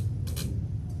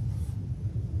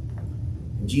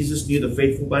 And Jesus knew the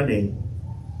faithful by name.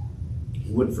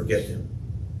 He wouldn't forget them.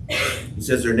 He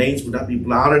says their names would not be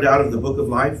blotted out of the book of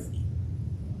life.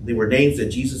 They were names that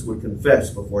Jesus would confess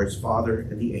before his Father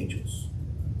and the angels.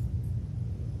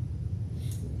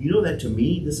 You know that to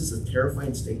me, this is a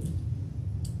terrifying statement.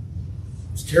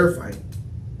 It's terrifying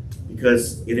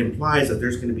because it implies that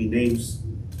there's going to be names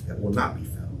that will not be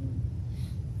found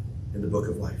in the book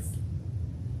of life.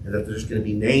 And that there's going to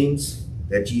be names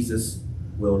that Jesus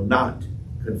will not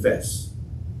confess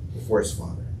before his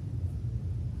Father.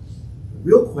 The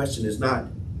real question is not,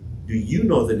 do you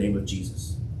know the name of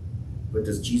Jesus? But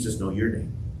does Jesus know your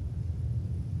name?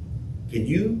 Can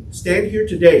you stand here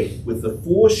today with the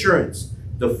full assurance,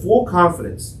 the full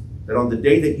confidence that on the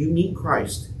day that you meet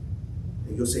Christ,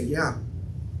 that you'll say, yeah,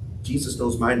 Jesus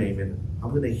knows my name and I'm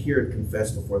going to hear it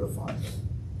confessed before the Father.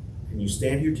 Can you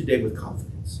stand here today with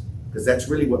confidence? Because that's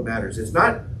really what matters. It's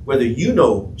not whether you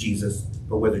know Jesus,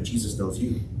 but whether Jesus knows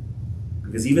you.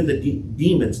 Because even the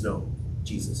demons know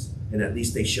Jesus, and at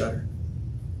least they shudder.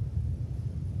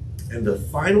 And the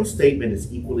final statement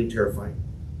is equally terrifying.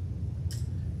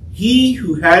 He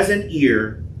who has an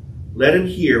ear, let him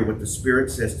hear what the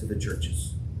Spirit says to the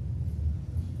churches.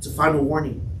 It's a final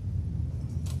warning.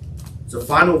 It's a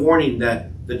final warning that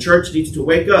the church needs to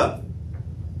wake up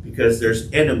because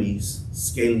there's enemies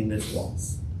scaling its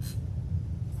walls.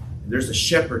 And there's a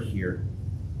shepherd here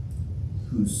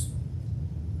who's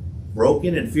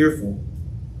broken and fearful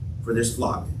for this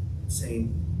flock,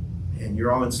 saying, man,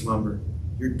 you're all in slumber.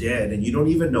 You're dead and you don't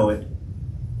even know it,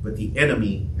 but the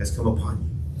enemy has come upon you.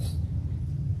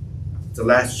 It's the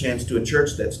last chance to a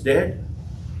church that's dead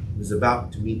and is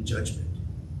about to meet judgment.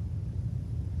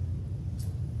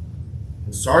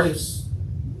 And Sardis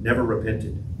never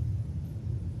repented.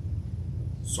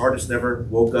 Sardis never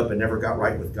woke up and never got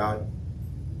right with God.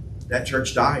 That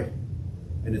church died,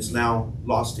 and it's now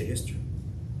lost to history.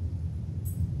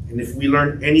 And if we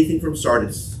learn anything from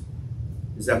Sardis,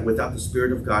 is that without the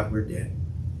Spirit of God, we're dead.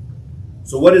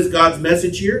 So what is God's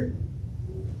message here?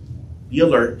 Be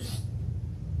alert.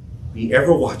 Be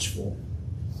ever watchful.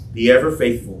 Be ever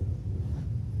faithful.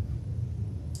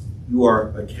 You are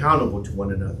accountable to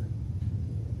one another.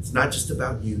 It's not just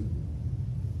about you.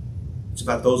 It's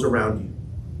about those around you.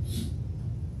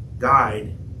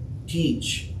 Guide,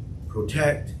 teach,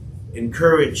 protect,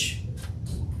 encourage,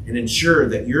 and ensure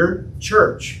that your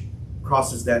church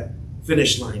crosses that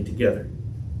finish line together.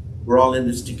 We're all in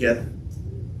this together.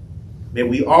 May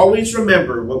we always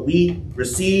remember what we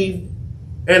received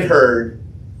and heard.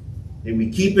 May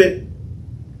we keep it.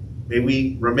 May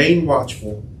we remain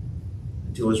watchful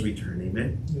until his return.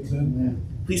 Amen. Amen.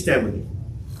 Please stand with me.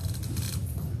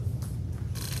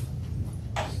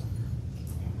 I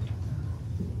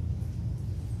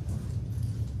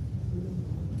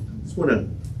just want to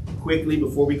quickly,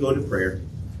 before we go to prayer,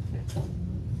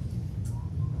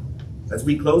 as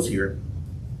we close here,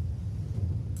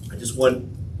 I just want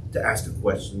to ask a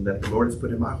question that the Lord has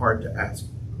put in my heart to ask.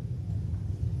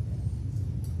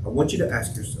 I want you to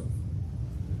ask yourself,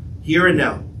 here and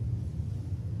now,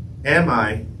 am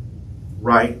I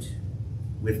right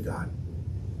with God?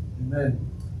 Amen.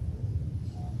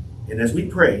 And as we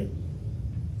pray,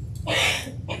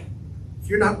 if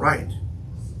you're not right,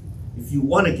 if you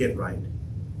want to get right,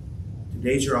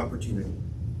 today's your opportunity.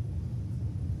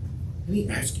 Let me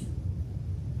ask you,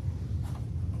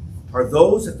 are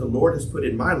those that the Lord has put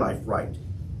in my life right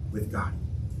with God?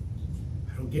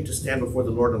 I don't get to stand before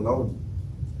the Lord alone,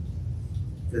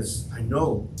 because I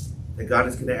know that God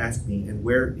is going to ask me, and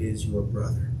where is your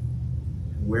brother?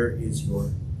 And where is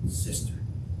your sister?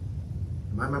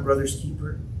 Am I my brother's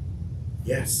keeper?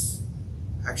 Yes.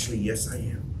 Actually, yes, I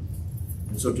am.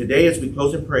 And so today, as we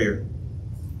close in prayer,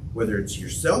 whether it's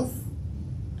yourself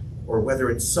or whether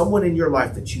it's someone in your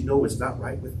life that you know is not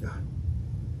right with God,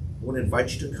 I want to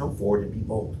invite you to come forward and be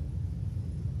bold.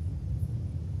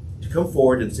 To come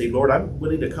forward and say, Lord, I'm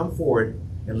willing to come forward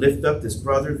and lift up this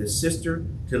brother, this sister,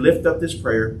 to lift up this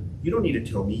prayer. You don't need to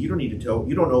tell me. You don't need to tell.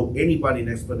 You don't owe anybody an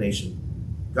explanation.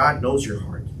 God knows your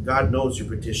heart. God knows your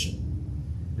petition.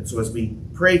 And so as we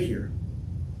pray here,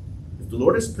 if the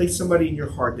Lord has placed somebody in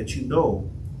your heart that you know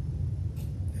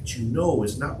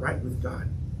is not right with God,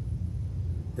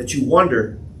 that you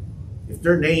wonder if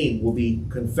their name will be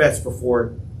confessed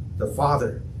before the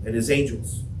Father and his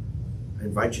angels, I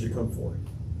invite you to come forward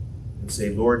and say,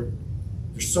 Lord,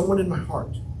 there's someone in my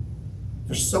heart.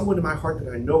 There's someone in my heart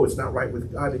that I know is not right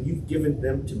with God, and you've given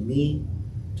them to me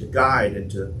to guide and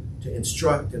to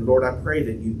instruct. And Lord, I pray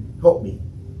that you help me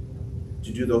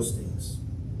to do those things.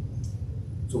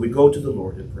 So we go to the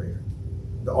Lord in prayer.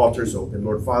 The altar is open.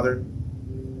 Lord Father,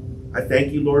 I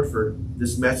thank you, Lord, for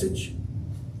this message.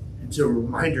 It's a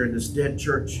reminder in this dead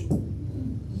church.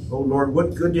 Oh Lord,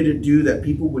 what good did it do that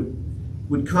people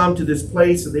would come to this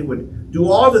place and they would do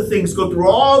all the things, go through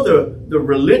all the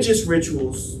religious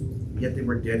rituals, yet they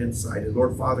were dead inside. And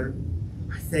Lord Father,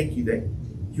 I thank you that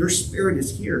your Spirit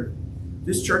is here.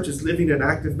 This church is living and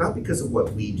active, not because of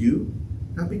what we do,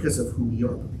 not because of who we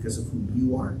are, but because of who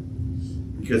you are.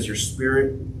 Because your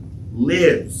Spirit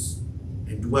lives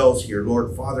and dwells here.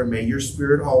 Lord Father, may your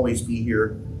Spirit always be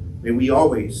here. May we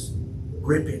always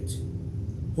grip it,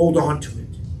 hold on to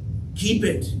it, keep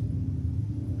it.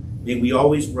 May we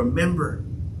always remember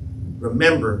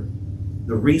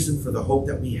the reason for the hope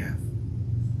that we have.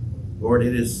 Lord,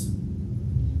 it is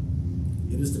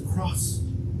the cross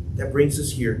that brings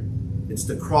us here. It's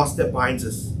the cross that binds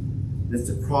us. It's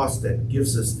the cross that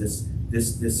gives us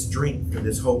this strength and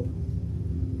this hope.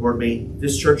 Lord, may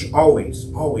this church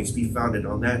always be founded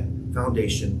on that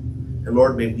foundation. And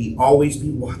Lord, may we always be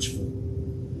watchful.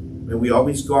 May we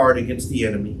always guard against the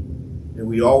enemy. May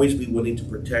we always be willing to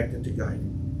protect and to guide.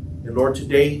 And Lord,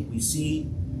 today we see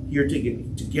here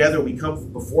together, we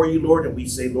come before you, Lord, and we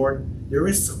say, Lord, there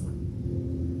is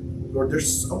someone. Lord,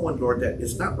 there's someone, Lord, that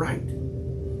is not right.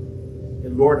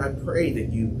 And Lord, I pray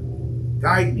that you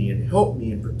guide me and help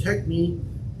me and protect me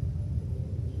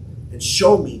and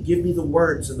show me, give me the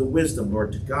words and the wisdom,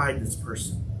 Lord, to guide this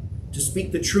person, to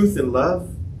speak the truth in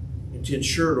love, and to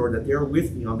ensure, Lord, that they are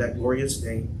with me on that glorious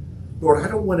day. Lord, I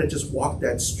don't want to just walk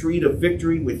that street of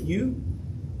victory with you.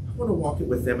 I want to walk it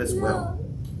with them as well.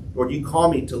 Lord, you call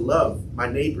me to love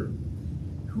my neighbor.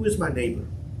 Who is my neighbor?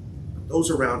 Those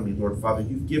around me, Lord Father.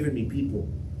 You've given me people.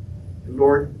 And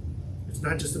Lord, it's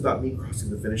not just about me crossing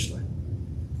the finish line.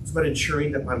 It's about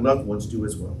ensuring that my loved ones do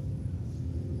as well.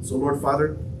 So, Lord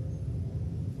Father,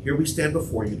 here we stand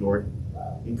before you, Lord,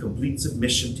 in complete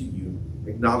submission to you,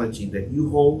 acknowledging that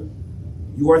you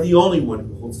are the only one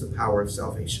who holds the power of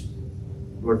salvation.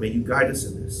 Lord, may you guide us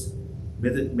in this.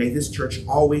 May this church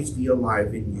always be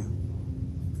alive in you.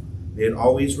 May it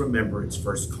always remember its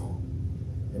first call.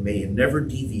 And may it never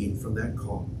deviate from that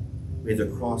call. May the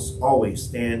cross always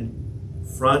stand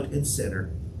front and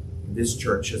center in this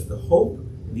church as the hope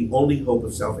and the only hope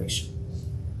of salvation.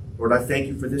 Lord, I thank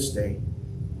you for this day.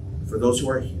 For those who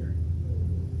are here,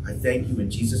 I thank you in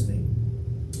Jesus' name.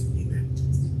 Amen.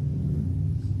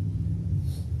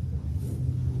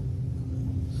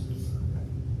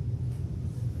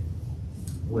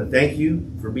 I want to thank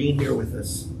you for being here with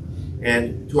us.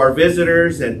 And to our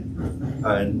visitors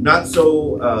and not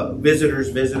so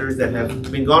visitors that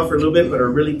have been gone for a little bit but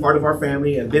are really part of our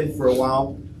family and been for a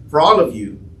while, for all of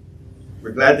you,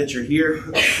 we're glad that you're here.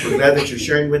 We're glad that you're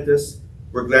sharing with us.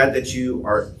 We're glad that you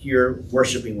are here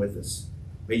worshiping with us.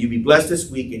 May you be blessed this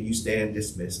week and you stand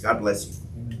dismissed. God bless you.